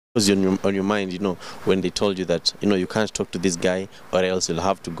was on your mind, when they told you that, you can't talk to this guy or else you'll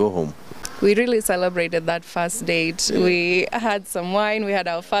have to go home? We really celebrated that first date. Yeah. We had some wine, we had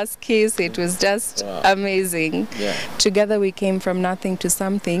our first kiss. It was just amazing. Yeah. Together we came from nothing to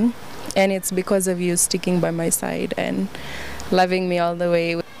something, and it's because of you sticking by my side and loving me all the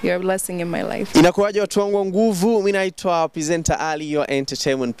way. You're a blessing in my life. Inakuwaje watu wangu nguvu, mimi naitwa presenter Ali, your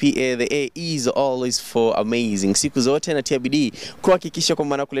entertainment PA. The A is always for amazing. Siku zote natia bidii kuhakikisha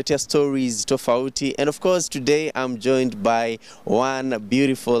kwamba nakuletea stories tofauti. And of course today I'm joined by one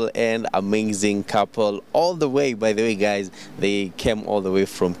beautiful and amazing couple. All the way, by the way guys, they came all the way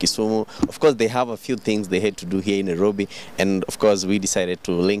from Kisumu. Of course they have a few things they had to do here in Nairobi, and of course we decided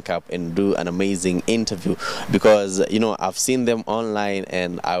to link up and do an amazing interview because I've seen them online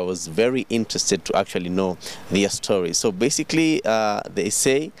and I was very interested to actually know their story. So basically, they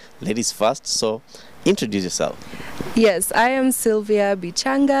say ladies first, so introduce yourself. Yes, I am Sylvia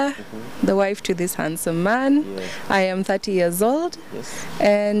Bichanga, the wife to this handsome man. Yeah. I am 30 years old, Yes.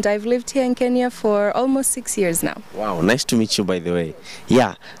 and I've lived here in Kenya for almost 6 years now. Wow, nice to meet you, by the way.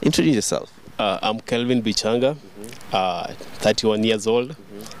 Yeah, introduce yourself. I'm Kelvin Bichanga, 31 years old,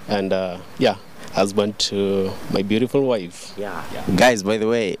 and husband to my beautiful wife. Yeah. Guys, by the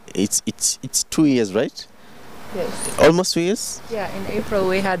way, it's 2 years, right? Yes. Almost 2 years? Yeah, in April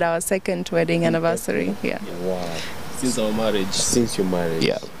we had our second wedding anniversary. Yeah. Wow. Since our marriage. Since your marriage.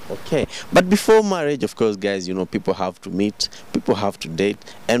 Yeah. Okay. But before marriage, of course, guys, people have to meet, people have to date,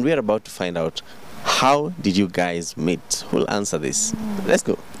 and we are about to find out, how did you guys meet? Who'll answer this? Let's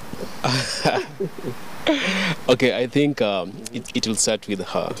go. Okay, I think it will start with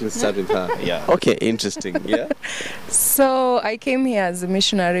her. It will start with her. Yeah. Okay, interesting. Yeah. So I came here as a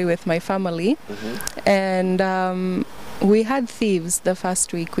missionary with my family, and we had thieves the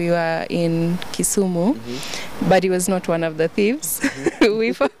first week we were in Kisumu, but he was not one of the thieves.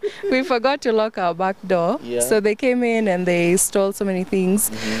 we forgot to lock our back door, so they came in and they stole so many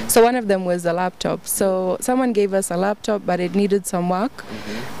things. So one of them was a laptop. So someone gave us a laptop, but it needed some work.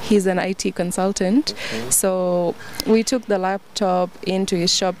 He's an IT consultant, so we took the laptop into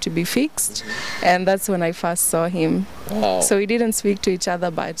his shop to be fixed, and that's when I first saw him. Wow. So we didn't speak to each other,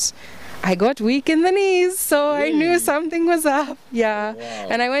 but I got weak in the knees, so I knew something was up. Yeah. Wow.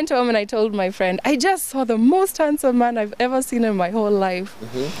 And I went home and I told my friend, I just saw the most handsome man I've ever seen in my whole life.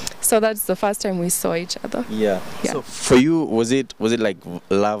 So that's the first time we saw each other. Yeah. Yeah. So for you, was it like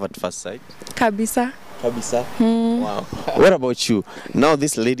love at first sight? Kabisa. Kabisa. Wow. What about you? Now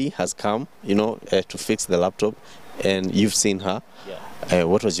this lady has come, to fix the laptop, and you've seen her. Yeah.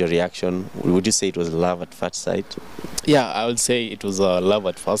 What was your reaction? Would you say it was love at first sight? Yeah, I would say it was love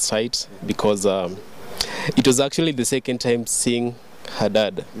at first sight because it was actually the second time seeing her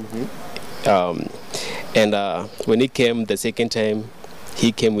dad. And when he came the second time,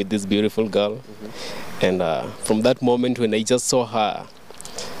 he came with this beautiful girl. And from that moment when I just saw her,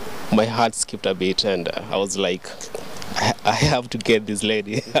 my heart skipped a bit, and I was like, I have to get this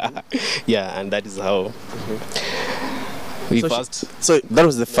lady. Yeah, and that is how we So that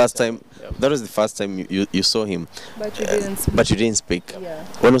was the first time. That was the first time you saw him. But you didn't speak. But you didn't speak. Yeah.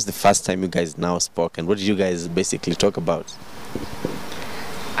 When was the first time you guys now spoke, and what did you guys basically talk about?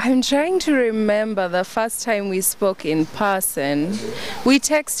 I'm trying to remember the first time we spoke in person. We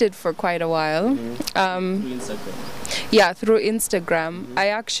texted for quite a while. Yeah, through Instagram. I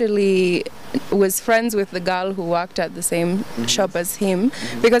actually was friends with the girl who worked at the same shop as him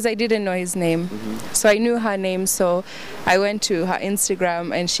because I didn't know his name. So I knew her name, so I went to her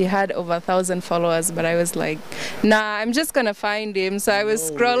Instagram and she had over 1,000 followers, but I was like, nah, I'm just gonna find him. So I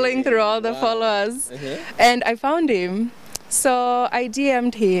was scrolling through all the followers and I found him. So I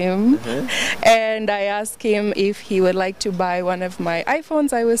DM'd him and I asked him if he would like to buy one of my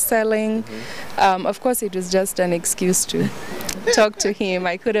iPhones I was selling. Of course, it was just an excuse to talk to him.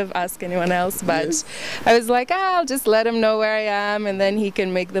 I could have asked anyone else, but I was like, I'll just let him know where I am and then he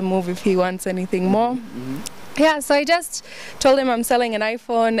can make the move if he wants anything more. Yeah, so I just told him I'm selling an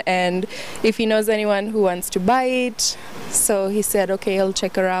iPhone and if he knows anyone who wants to buy it. So he said, okay, he'll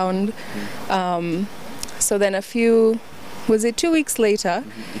check around. So then was it 2 weeks later,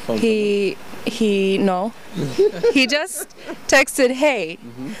 he just texted, hey.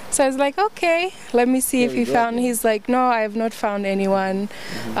 So I was like, okay, let me see if he found. He's like, no, I have not found anyone.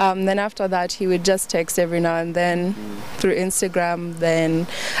 Then after that, he would just text every now and then through Instagram. Then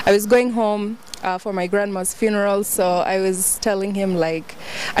I was going home for my grandma's funeral, so I was telling him like,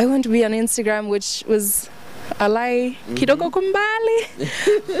 I want to be on Instagram, which was a lie, kidogo kumbali.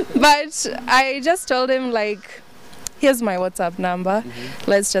 But I just told him like, here's my WhatsApp number.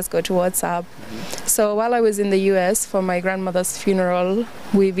 Let's just go to WhatsApp. So while I was in the US for my grandmother's funeral,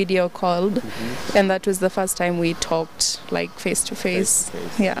 we video called, and that was the first time we talked like face to face.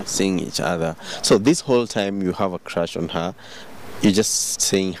 Yeah. Seeing each other. So this whole time you have a crush on her. You're just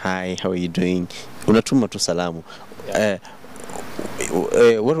saying hi, how are you doing? Unatuma tu salamu.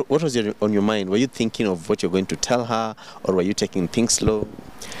 What was on your mind? Were you thinking of what you're going to tell her, or were you taking things slow?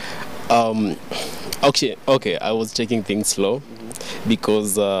 Okay, I was taking things slow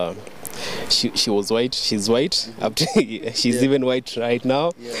because she was white. She's white. She's even white right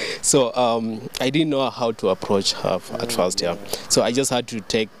now. So I didn't know how to approach her at first. Yeah. So I just had to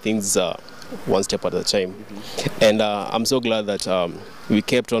take things one step at a time. And I'm so glad that we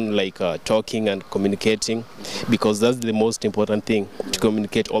kept on like talking and communicating, because that's the most important thing, to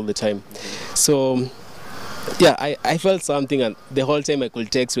communicate all the time. So yeah, I felt something, and the whole time I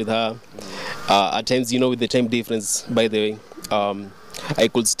could text with her. At times, with the time difference, by the way, I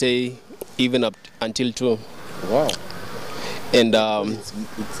could stay even up until 2. Wow. And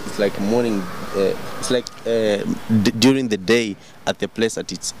it's like morning. It's like during the day at the place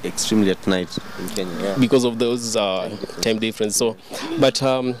that it's extremely at night in Kenya. Yeah. Because of those time difference. So, but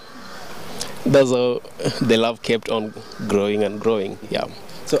that's how the love kept on growing and growing. Yeah.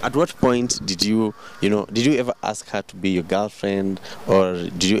 So at what point did you ever ask her to be your girlfriend, or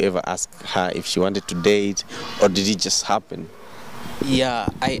did you ever ask her if she wanted to date, or did it just happen? Yeah,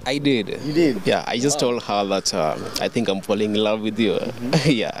 I did. You did? Yeah, I just told her that I think I'm falling in love with you.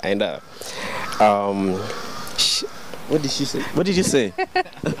 Yeah, and what did she say? What did you say?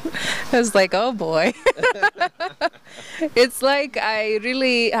 I was like, oh boy. It's like I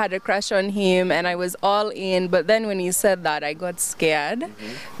really had a crush on him and I was all in, but then when he said that, I got scared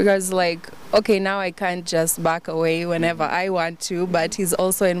because like, okay, now I can't just back away whenever I want to, but he's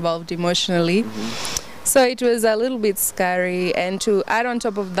also involved emotionally. So it was a little bit scary, and to add on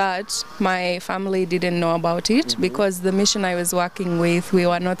top of that, my family didn't know about it because the mission I was working with, we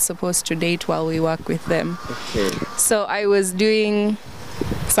were not supposed to date while we work with them. Okay. So I was doing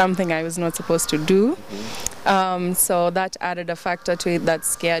something I was not supposed to do. So that added a factor to it that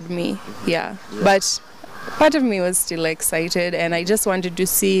scared me. Yeah. But part of me was still excited, and I just wanted to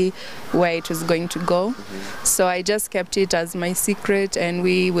see where it was going to go. So I just kept it as my secret, and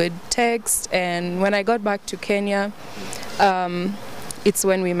we would text. And when I got back to Kenya, it's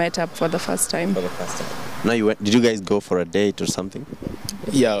when we met up for the first time. Now did you guys go for a date or something?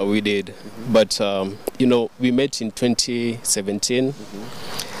 Yeah, we did. But we met in 2017.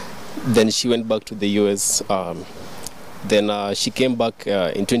 Then she went back to the US. Then she came back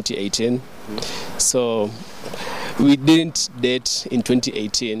in 2018. So we didn't date in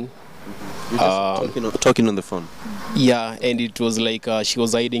 2018. Talking on the phone. Yeah, and it was like she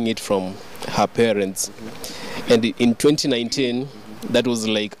was hiding it from her parents. And in 2019, that was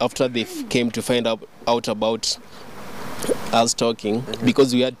like after they came to find out about us talking,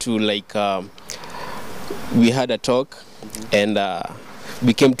 because we had to like we had a talk, and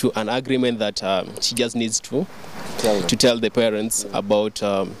we came to an agreement that she just needs to tell the parents about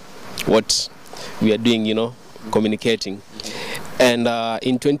what we are doing, communicating. And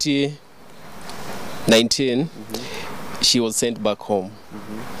in 2019, she was sent back home.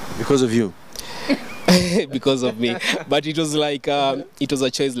 Because of you? Because of me. But it was like, it was a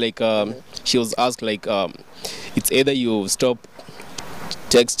choice, like she was asked, like, it's either you stop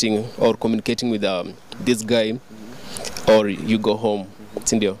texting or communicating with this guy, or you go home.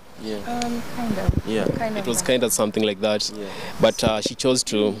 Sindio? Yeah. Kind of. Yeah. It was kind of something like that. Yeah. But she chose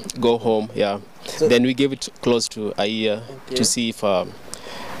to go home. Yeah. So then we gave it close to a year to see if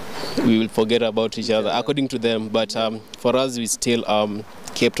we will forget about each other, according to them. But for us, we still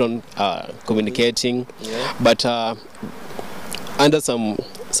kept on communicating. Yeah. But under some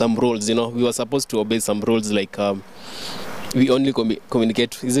rules, we were supposed to obey some rules, like we only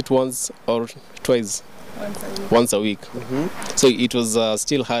communicate, is it once or twice? Once a week. So it was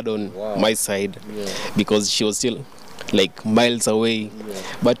still hard on my side, because she was still like miles away.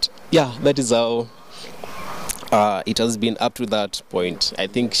 But yeah, that is how it has been up to that point. I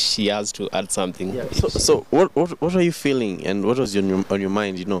think she has to add something. So what are you feeling, and what was on your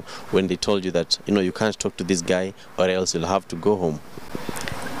mind, when they told you that you can't talk to this guy or else you'll have to go home?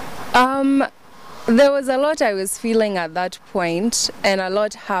 There was a lot I was feeling at that point, and a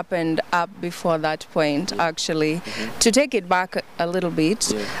lot happened up before that point, actually. To take it back a little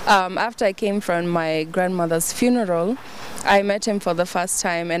bit, after I came from my grandmother's funeral, I met him for the first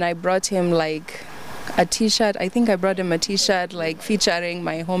time, and I brought him like a t-shirt. I think I brought him a t-shirt like featuring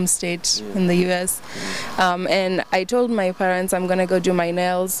my home state in the US. And I told my parents I'm gonna go do my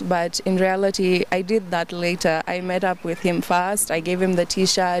nails, but in reality I did that later. I met up with him first. I gave him the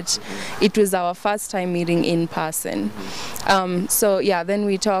t-shirt. It was our first time meeting in person. So yeah, then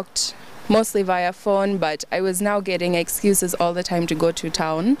we talked mostly via phone, but I was now getting excuses all the time to go to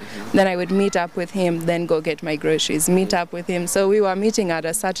town. Then I would meet up with him, then go get my groceries, meet up with him. So we were meeting at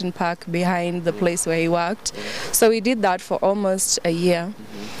a certain park behind the place where he worked. So we did that for almost a year.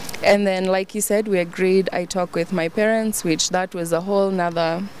 And then, like you said, we agreed. I talked with my parents, which that was a whole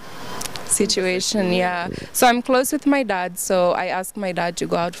nother situation. Yeah, so I'm close with my dad, so I asked my dad to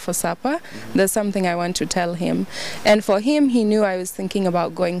go out for supper. There's something I want to tell him, and for him, he knew I was thinking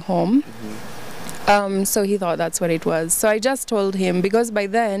about going home. So he thought that's what it was. So I just told him, because by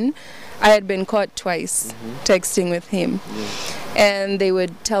then I had been caught twice texting with him, and they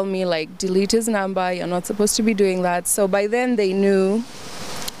would tell me like, delete his number, you're not supposed to be doing that. So by then they knew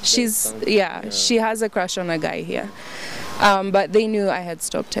she has a crush on a guy here. But they knew I had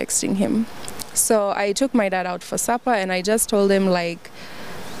stopped texting him. So I took my dad out for supper, and I just told him, like,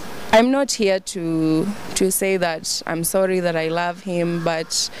 I'm not here to say that I'm sorry that I love him,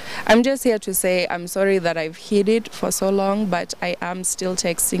 but I'm just here to say I'm sorry that I've hid it for so long, but I am still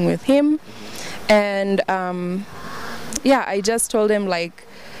texting with him. And yeah, I just told him, like,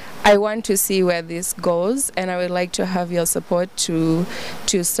 I want to see where this goes, and I would like to have your support to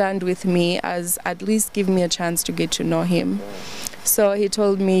stand with me, as at least give me a chance to get to know him. So he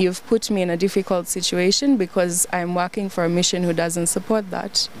told me, you've put me in a difficult situation because I'm working for a mission who doesn't support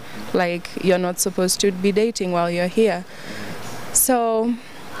that. Like, you're not supposed to be dating while you're here. So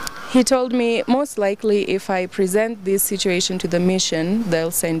he told me, most likely if I present this situation to the mission, they'll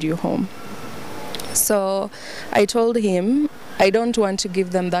send you home. So I told him, I don't want to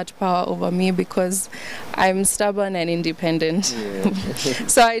give them that power over me because I'm stubborn and independent. Yeah.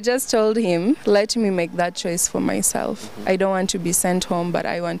 So I just told him, let me make that choice for myself. I don't want to be sent home, but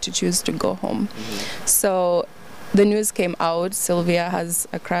I want to choose to go home. So the news came out, Sylvia has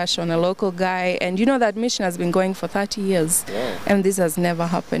a crush on a local guy, and you know that mission has been going for 30 years, and this has never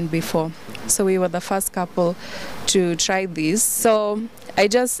happened before. So we were the first couple to try this. So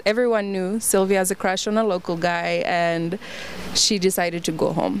everyone knew Sylvia has a crush on a local guy, and she decided to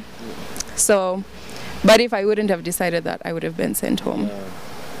go home. So, but if I wouldn't have decided that, I would have been sent home.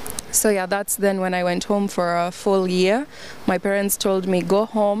 So yeah, that's then when I went home for a full year. My parents told me, go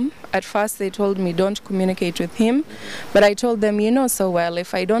home. At first they told me, don't communicate with him. But I told them, you know so well,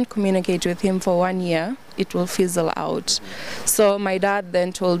 if I don't communicate with him for 1 year, it will fizzle out. So my dad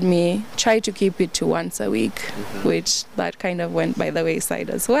then told me, try to keep it to once a week, which that kind of went by the wayside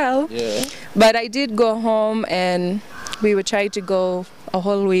as well. Yeah. But I did go home, and we would try to go a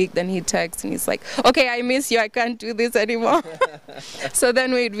whole week. Then he'd text and he's like, okay, I miss you, I can't do this anymore. So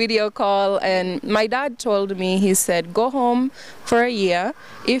then we'd video call, and my dad told me, he said, go home for a year.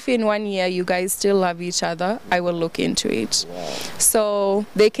 If in 1 year you guys still love each other, I will look into it. Wow. So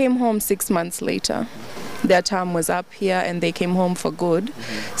they came home 6 months later. Their term was up here, and they came home for good.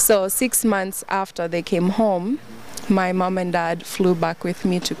 So 6 months after they came home, my mom and dad flew back with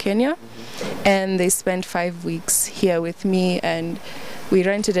me to Kenya, and they spent 5 weeks here with me, and we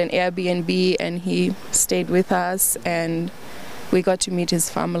rented an Airbnb, and he stayed with us, and we got to meet his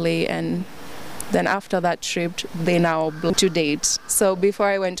family. And then after that trip, they now blew to date. So before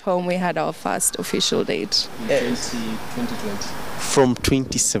I went home, we had our first official date. 2020. From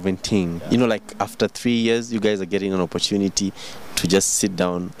 2017, you know, like after 3 years, you guys are getting an opportunity to just sit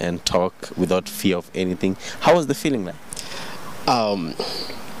down and talk without fear of anything. How was the feeling like?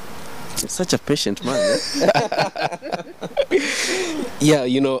 Such a patient man. Yeah,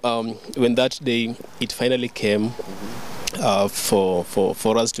 you know, when that day it finally came for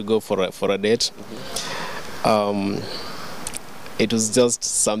us to go for a date, it was just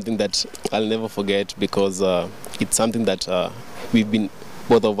something that I'll never forget, because it's something that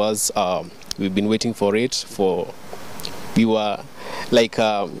both of us we've been waiting for it. We were like,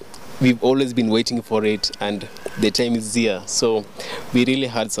 we've always been waiting for it, and the time is here. So we really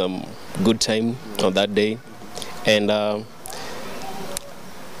had some good time on that day, and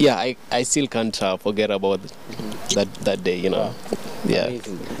yeah, I still can't forget about that day, you know. Yeah.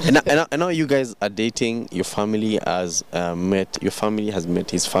 Amazing. And now you guys are dating. Your family has met. Your family has met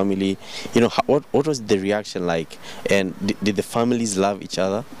his family. You know, what was the reaction like? And did the families love each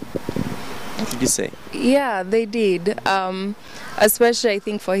other? What did you say? Yeah, they did. Especially, I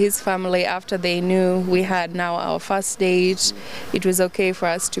think, for his family, after they knew we had now our first date, it was okay for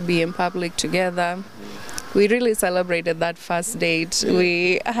us to be in public together. we really celebrated that first date.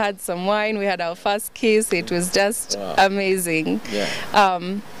 We had some wine, we had our first kiss. It was just amazing.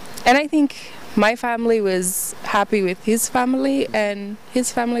 And I think my family was happy with his family, and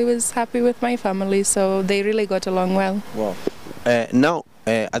his family was happy with my family, so they really got along well. Wow. Now,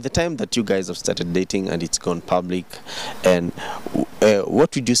 at the time that you guys have started dating and it's gone public, and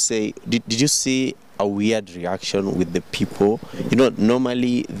what would you say, did you see a weird reaction with the people? You know,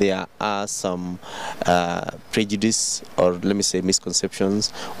 normally there are some prejudice, or let me say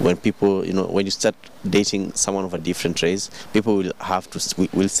misconceptions, when people, you know, when you start dating someone of a different race, people will have to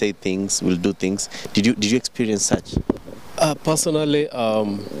will say things, will do things. Did you experience such? Personally,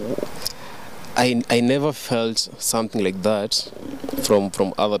 I never felt something like that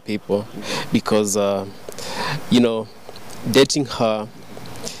from other people, because you know, dating her,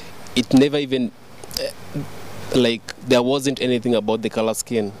 it never even like, there wasn't anything about the color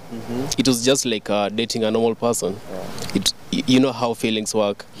skin. It was just like dating a normal person. You know how feelings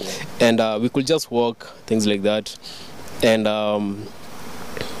work, and we could just walk, things like that. And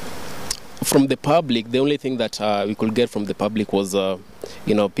from the public, the only thing that we could get from the public was,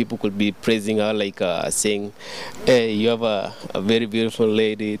 you know, people could be praising her, like saying, hey, you have a very beautiful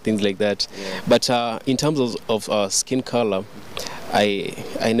lady, things like that. But in terms of skin color,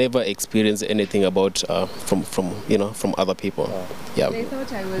 I never experienced anything about from you know, from other people. Yeah. They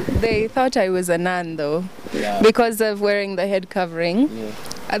thought I was a nun, though, because of wearing the head covering.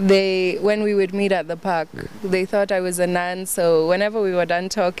 When we would meet at the park, they thought I was a nun. So whenever we were done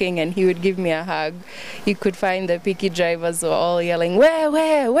talking and he would give me a hug, you could find the picky drivers were all yelling,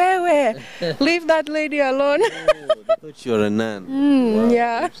 where, leave that lady alone. Oh, they thought you were a nun. Wow,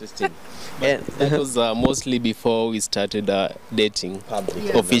 yeah. Interesting. That was mostly before we started dating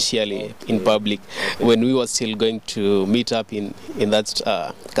officially in public, when we were still going to meet up in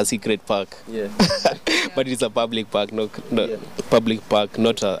that secret park. But it's a public park, public park,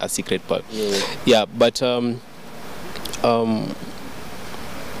 not a secret park. But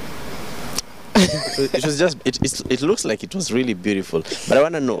it was just it looks like it was really beautiful. But I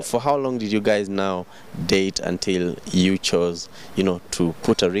want to know, for how long did you guys now date until you chose, you know, to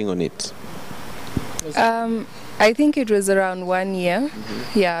put a ring on it? I think it was around 1 year,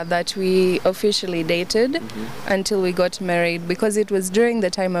 that we officially dated until we got married, because it was during the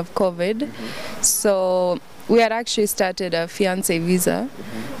time of COVID. So we had actually started a fiancé visa,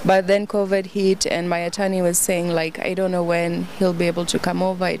 but then COVID hit, and my attorney was saying, like, I don't know when he'll be able to come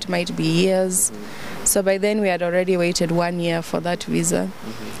over, it might be years. So by then we had already waited 1 year for that visa.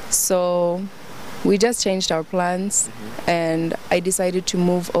 So we just changed our plans, and I decided to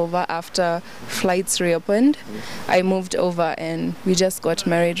move over after flights reopened. I moved over and we just got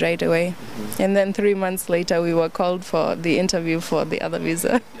married right away. And then 3 months later we were called for the interview for the other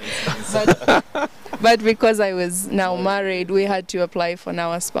visa. But because I was now married, we had to apply for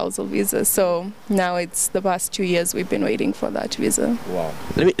now a spousal visa. So now it's the past 2 years we've been waiting for that visa. Wow.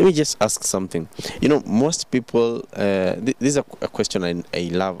 Let me just ask something. You know, most people, this is a question I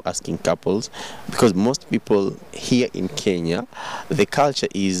love asking couples, because most people here in Kenya, the culture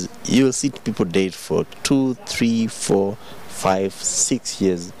is you'll see people date for 2, 3, 4, 5, 6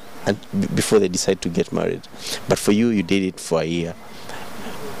 years and before they decide to get married. But for you, you did it for a year.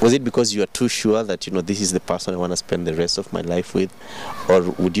 Was it because you are too sure that, you know, this is the person I want to spend the rest of my life with? Or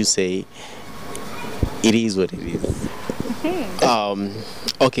would you say it is what it is?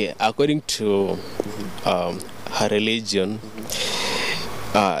 Okay, according to her religion,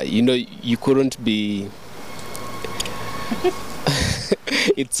 you know, you couldn't be...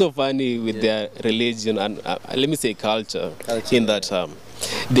 It's so funny with their religion and let me say culture, in that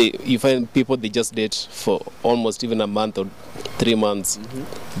you find people, they just date for almost even a month or 3 months,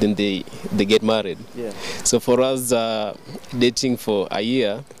 then they get married. So for us, dating for a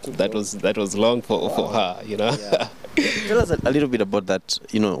year, that was long for her, you know. Tell us a little bit about that,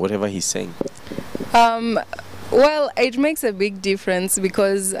 you know, whatever he's saying. Well, it makes a big difference,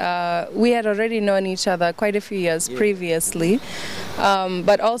 because we had already known each other quite a few years previously,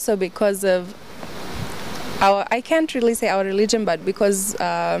 but also because of I can't really say our religion, but because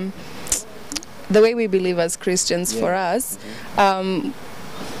the way we believe as Christians, for us,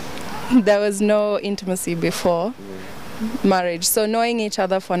 there was no intimacy before marriage. So knowing each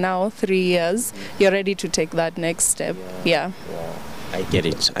other for now 3 years, you're ready to take that next step. I get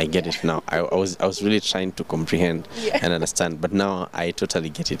it now. I was really trying to comprehend and understand, but now I totally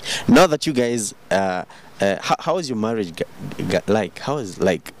get it. Now that you guys, how is your marriage like? How is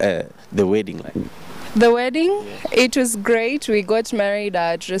the wedding like? The wedding, it was great. We got married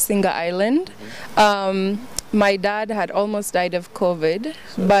at Rasinga Island. my dad had almost died of COVID,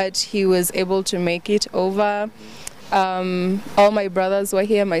 but he was able to make it over. All my brothers were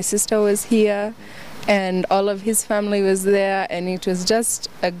here, my sister was here, and all of his family was there, and it was just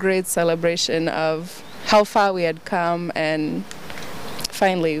a great celebration of how far we had come, and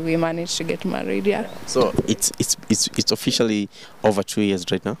finally we managed to get married. Yeah. So it's officially over 2 years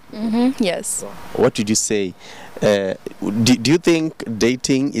right now? Yes. What did you say? Do you think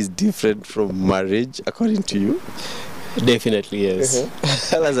dating is different from marriage, according to you? Definitely, yes.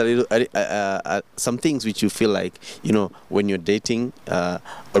 Tell us a little, some things which you feel like, you know, when you're dating,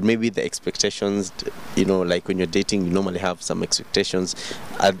 or maybe the expectations, you know, like when you're dating, you normally have some expectations.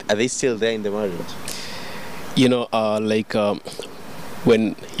 Are they still there in the marriage? You know,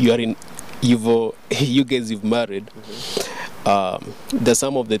 when you are in, you guys, you've married, there's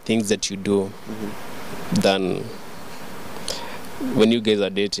some of the things that you do than when you guys are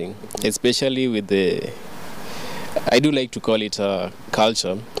dating, especially with the, I do like to call it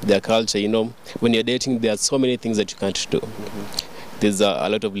culture, their culture. You know, when you're dating, there are so many things that you can't do. There's a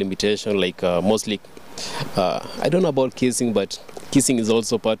lot of limitation, like mostly, I don't know about kissing, but kissing is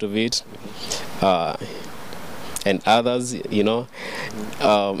also part of it. And others, you know.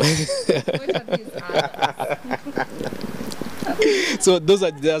 So those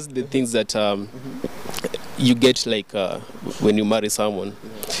are just the things that you get, like when you marry someone.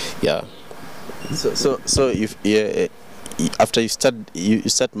 Yeah. So if after you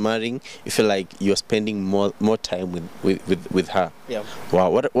start marrying, you feel like you're spending more time with her. Yeah. Wow.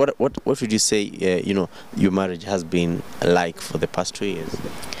 What would you say? You know, your marriage has been like for the past 2 years?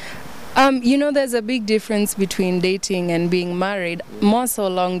 You know, there's a big difference between dating and being married, more so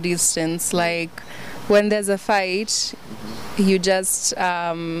long distance. Like when there's a fight, you just,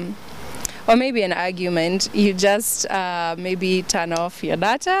 or maybe an argument, you just maybe turn off your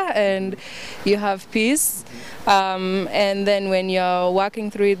data and you have peace. And then when you're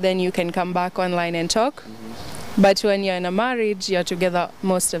working through it, then you can come back online and talk. But when you're in a marriage, you're together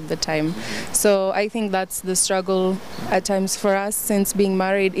most of the time. So I think that's the struggle at times for us, since being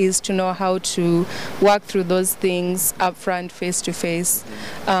married, is to know how to work through those things up front, face to face.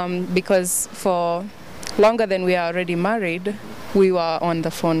 Because for longer than we are already married, we were on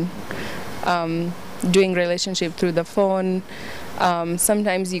the phone, doing relationship through the phone.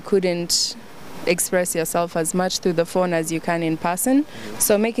 Sometimes you couldn't express yourself as much through the phone as you can in person.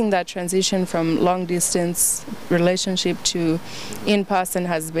 So making that transition from long distance relationship to in person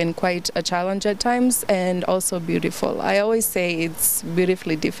has been quite a challenge at times, and also beautiful. I always say it's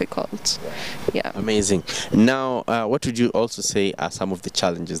beautifully difficult. Yeah. Amazing. Now, what would you also say are some of the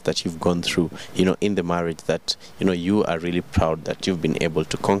challenges that you've gone through, you know, in the marriage that, you know, you are really proud that you've been able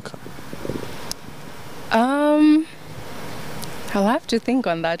to conquer? I'll have to think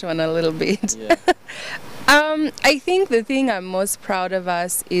on that one a little bit. Yeah. I think the thing I'm most proud of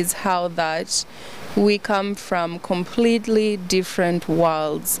us is how that we come from completely different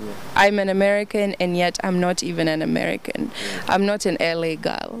worlds. Yeah. I'm an American, and yet I'm not even an American. Yeah. I'm not an LA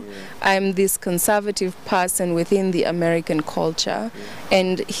girl. Yeah. I'm this conservative person within the American culture,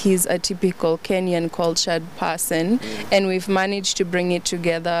 and he's a typical Kenyan cultured person, and we've managed to bring it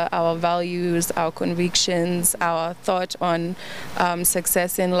together, our values, our convictions, our thought on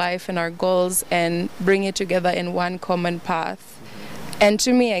success in life and our goals, and bring it together in one common path. And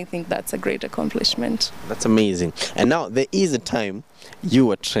to me, I think that's a great accomplishment. That's amazing. And now there is a time you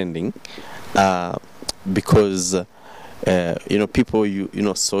were trending because you know, people you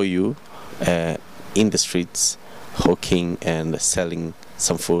know saw you in the streets hawking and selling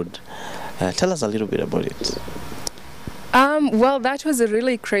some food. Tell us a little bit about it. Well, that was a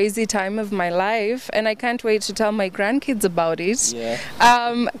really crazy time of my life, and I can't wait to tell my grandkids about it. Yeah.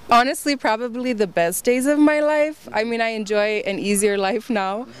 Honestly, probably the best days of my life. I mean, I enjoy an easier life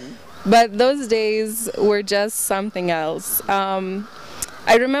now, but those days were just something else.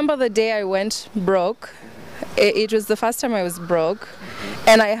 I remember the day I went broke. It was the first time I was broke,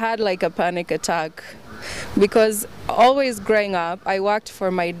 and I had like a panic attack. Because always growing up, I worked for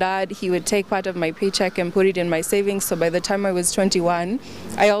my dad. He would take part of my paycheck and put it in my savings. So by the time I was 21,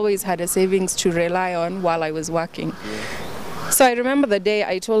 I always had a savings to rely on while I was working. So I remember the day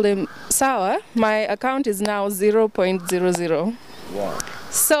I told him, Sawa, my account is now 0.00. Wow.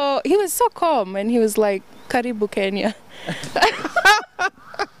 So he was so calm, and he was like, Karibu Kenya.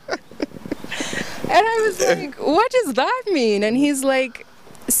 And I was like, what does that mean? And he's like,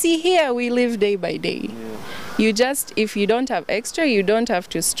 see, here we live day by day. Yeah. You just, if you don't have extra, you don't have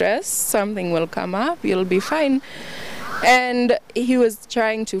to stress. Something will come up, you'll be fine. And he was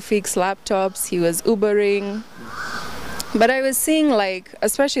trying to fix laptops, he was Ubering. But I was seeing, like,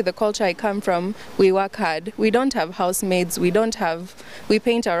 especially the culture I come from, we work hard. We don't have housemaids. We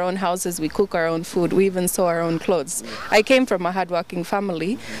paint our own houses. We cook our own food. We even sew our own clothes. I came from a hardworking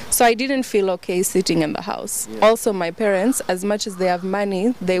family, so I didn't feel okay sitting in the house. Also, my parents, as much as they have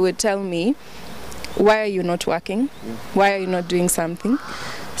money, they would tell me, why are you not working? Why are you not doing something?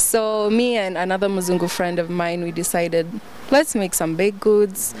 So me and another Muzungu friend of mine, we decided, let's make some baked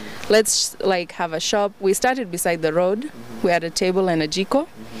goods. Let's like have a shop. We started beside the road. We had a table and a jiko.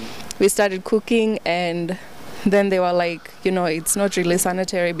 We started cooking, and then they were like, you know, it's not really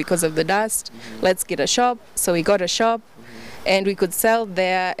sanitary because of the dust. Let's get a shop. So we got a shop, and we could sell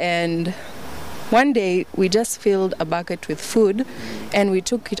there. And one day we just filled a bucket with food, and we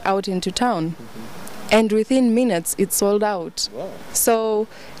took it out into town. And within minutes, it sold out. Wow. So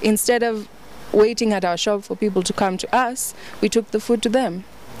instead of waiting at our shop for people to come to us, we took the food to them.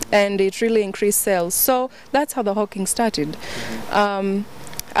 And it really increased sales. So that's how the hawking started.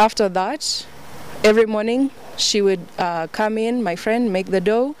 After that, every morning, she would come in, my friend, make the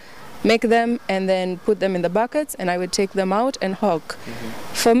dough, make them, and then put them in the buckets, and I would take them out and hawk.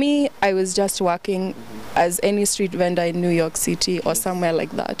 For me, I was just working as any street vendor in New York City or somewhere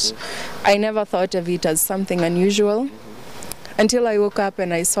like that. I never thought of it as something unusual until I woke up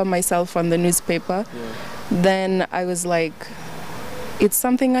and I saw myself on the newspaper. Then I was like, it's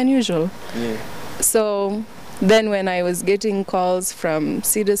something unusual. So then when I was getting calls from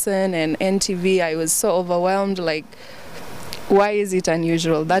Citizen and NTV, I was so overwhelmed, like, why is it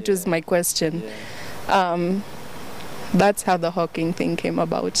unusual? That was my question. That's how the hawking thing came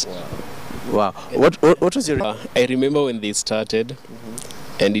about. Wow. What was your... I remember when they started,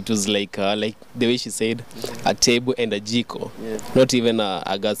 and it was like the way she said, a table and a jiko, not even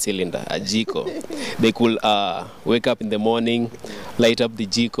a gas cylinder, a jiko. They could wake up in the morning, light up the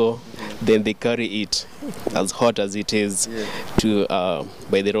jiko, then they carry it as hot as it is to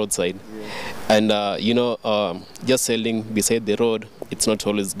by the roadside. And you know, just selling beside the road, it's not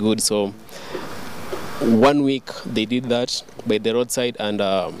always good. So 1 week they did that by the roadside, and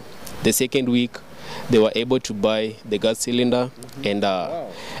the second week they were able to buy the gas cylinder and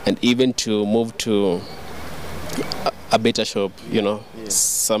even to move to a better shop, you know,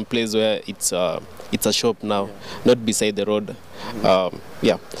 some place where it's a shop now, not beside the road.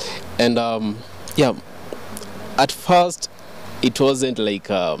 And at first it wasn't like,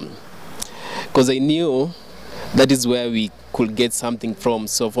 because I knew that is where we could get something from.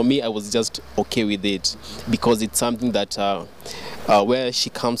 So for me, I was just okay with it because it's something that where she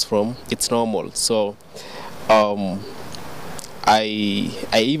comes from, it's normal. So I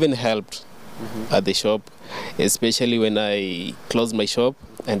even helped at the shop, especially when I closed my shop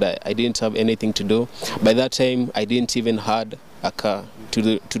and I didn't have anything to do. By that time, I didn't even had a car to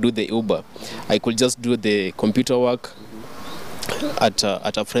do the Uber. I could just do the computer work at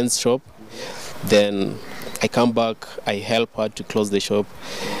a friend's shop. Then I come back, I help her to close the shop.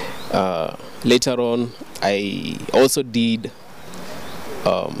 Later on, I also did,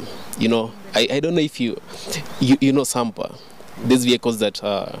 you know, I don't know if you know Sampa, these vehicles that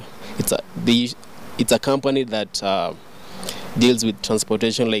it's a company that deals with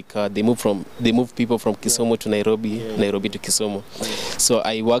transportation, like they move people from Kisumu to Nairobi, Nairobi to Kisumu. So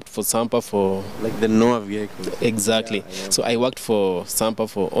I worked for Sampa for like the Noah vehicle. Exactly. So I worked for Sampa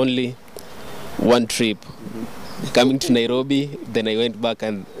for only one trip, coming to Nairobi. Then I went back,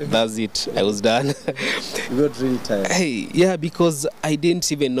 and that's it. I was done. You got really tired. Hey, yeah, because I didn't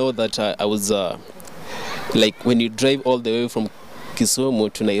even know that I was like, when you drive all the way from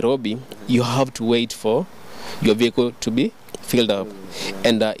Kisumu to Nairobi, you have to wait for your vehicle to be filled up,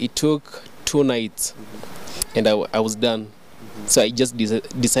 and it took 2 nights, and I was done. So I just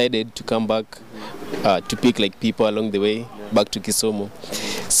decided to come back to pick like people along the way back to Kisumu.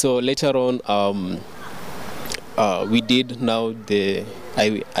 So later on, we did now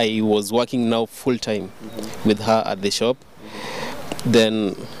I was working now full time with her at the shop.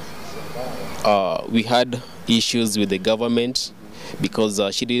 Then we had issues with the government because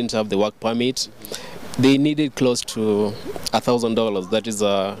she didn't have the work permit. They needed close to $1,000. That is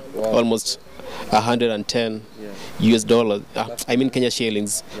almost 110 US dollars. I mean Kenya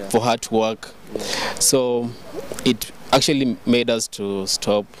shillings for her to work. So it actually made us to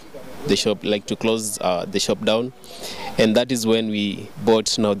stop the shop, like to close the shop down. And that is when we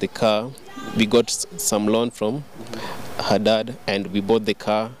bought now the car. We got some loan from her dad, and we bought the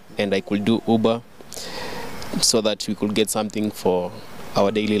car, and I could do Uber so that we could get something for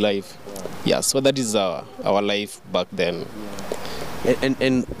our daily life. Yeah, so that is our life back then.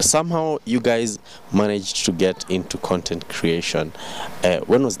 And somehow you guys managed to get into content creation.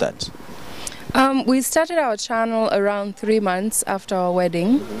 When was that? We started our channel around 3 months after our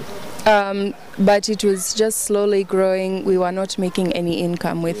wedding, but it was just slowly growing. We were not making any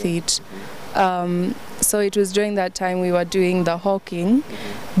income with it. So it was during that time we were doing the hawking,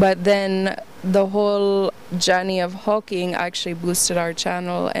 but then the whole journey of hawking actually boosted our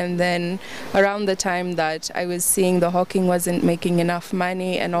channel. And then around the time that I was seeing the hawking wasn't making enough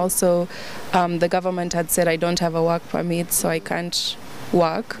money, and also the government had said I don't have a work permit, so I can't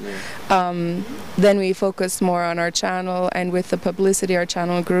work. Then we focused more on our channel, and with the publicity our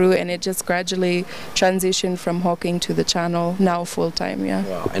channel grew, and it just gradually transitioned from hawking to the channel now full-time.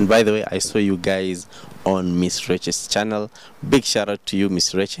 Wow. And by the way, I saw you guys on Miss Reche's channel. Big shout out to you,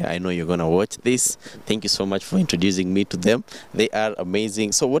 Miss Reche. I know you're gonna watch this. Thank you so much for introducing me to them. They are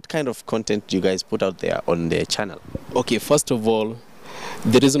amazing. So what kind of content do you guys put out there on their channel? Okay, first of all,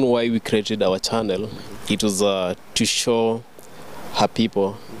 the reason why we created our channel, it was to show her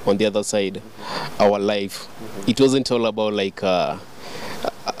people on the other side our life. It wasn't all about like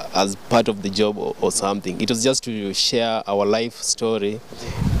as part of the job or something. It was just to share our life story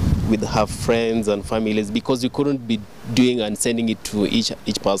with her friends and families, because we couldn't be doing and sending it to each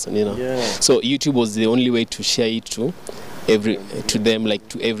person, you know. So YouTube was the only way to share it to them, like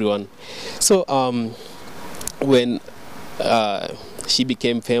to everyone. So when she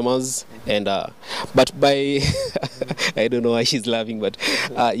became famous, and but by I don't know why she's laughing, but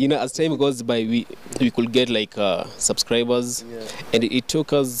you know, as time goes by, we could get like subscribers, and it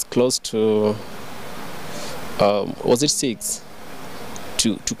took us close to was it 6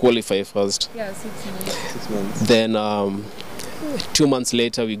 to qualify first? Yeah, 6 months. 6 months. Then 2 months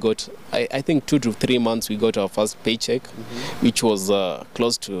later we got, I think 2 to 3 months, we got our first paycheck, which was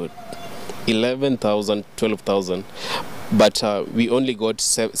close to 11,000, 12,000. But we only got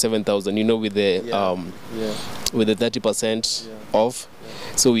 7,000, you know, with the with the 30% off.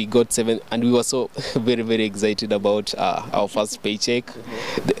 So we got 7, and we were so very, very excited about our first paycheck.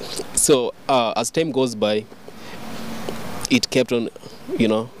 So as time goes by, it kept on, you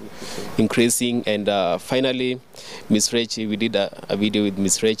know, increasing, and finally Miss Reche, we did a video with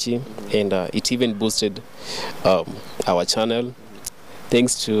Miss Reche, and it even boosted our channel.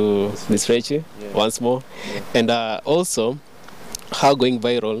 Thanks to Miss Reche once more, and also her going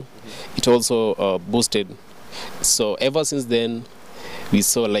viral, it also boosted. So ever since then, we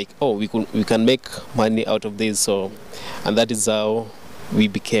saw like, oh, we can make money out of this. So, and that is how we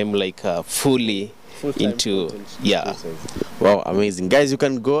became like fully into Wow, amazing. Guys, you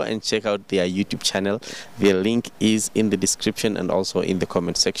can go and check out their YouTube channel. The link is in the description and also in the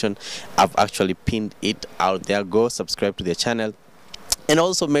comment section. I've actually pinned it out there. Go subscribe to their channel. And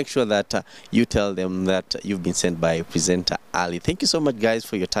also make sure that you tell them that you've been sent by presenter Ali. Thank you so much, guys,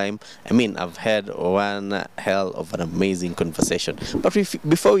 for your time. I mean, I've had one hell of an amazing conversation. But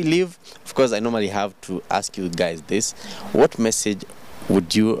before we leave, of course, I normally have to ask you guys this. What message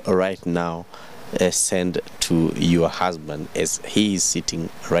would you right now send to your husband as he is sitting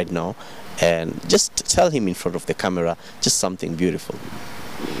right now? And just tell him in front of the camera just something beautiful.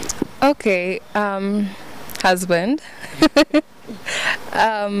 Okay, husband.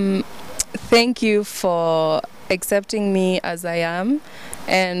 Thank you for accepting me as I am,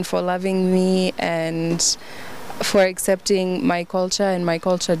 and for loving me, and for accepting my culture and my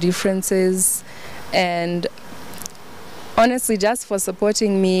culture differences, and honestly just for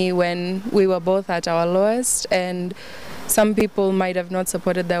supporting me when we were both at our lowest. And some people might have not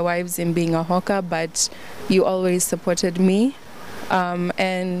supported their wives in being a hawker, but you always supported me,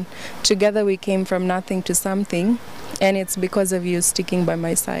 and together we came from nothing to something. And it's because of you sticking by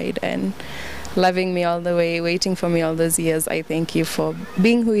my side and loving me all the way, waiting for me all those years. I thank you for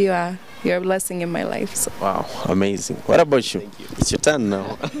being who you are. You're a blessing in my life. So. Wow, amazing. What about you? It's your turn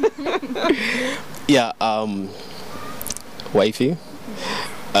now. Yeah, wifey,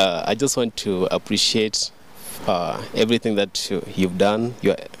 I just want to appreciate everything that you've done,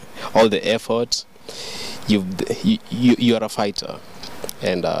 all the effort. You are a fighter,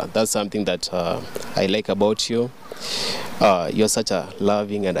 and that's something that I like about you. You're such a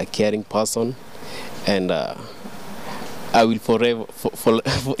loving and a caring person, and I will forever,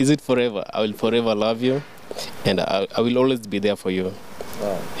 is it forever? I will forever love you, and I will always be there for you.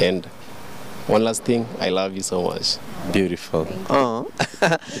 Wow. And one last thing, I love you so much. Beautiful.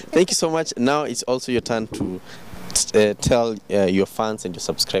 Thank you so much. Now it's also your turn to tell your fans and your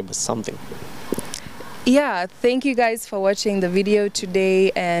subscribers something. Yeah, thank you guys for watching the video today,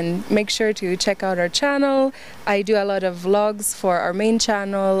 and make sure to check out our channel. I do a lot of vlogs for our main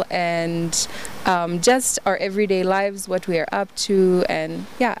channel, and just our everyday lives, what we are up to, and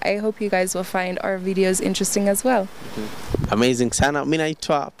yeah, I hope you guys will find our videos interesting as well. Amazing sana. Mimi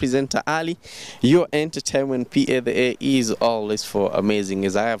naitwa presenter Ali. Your entertainment PA. The A is always for amazing.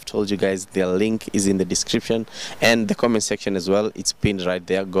 As I have told you guys, the link is in the description and the comment section as well. It's pinned right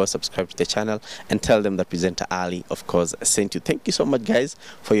there. Go subscribe to the channel and tell them that presenter Ali, of course, sent you. Thank you so much, guys,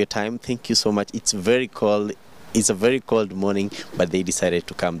 for your time. Thank you so much. It's very cold. It's a very cold morning, but they decided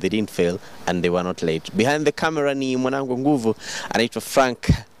to come. They didn't fail and they were not late. Behind the camera ni mwanangu nguvu, anaitwa Frank,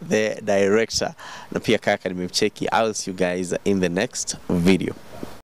 the director. Na pia kaka nimemcheki. I'll see you guys in the next video.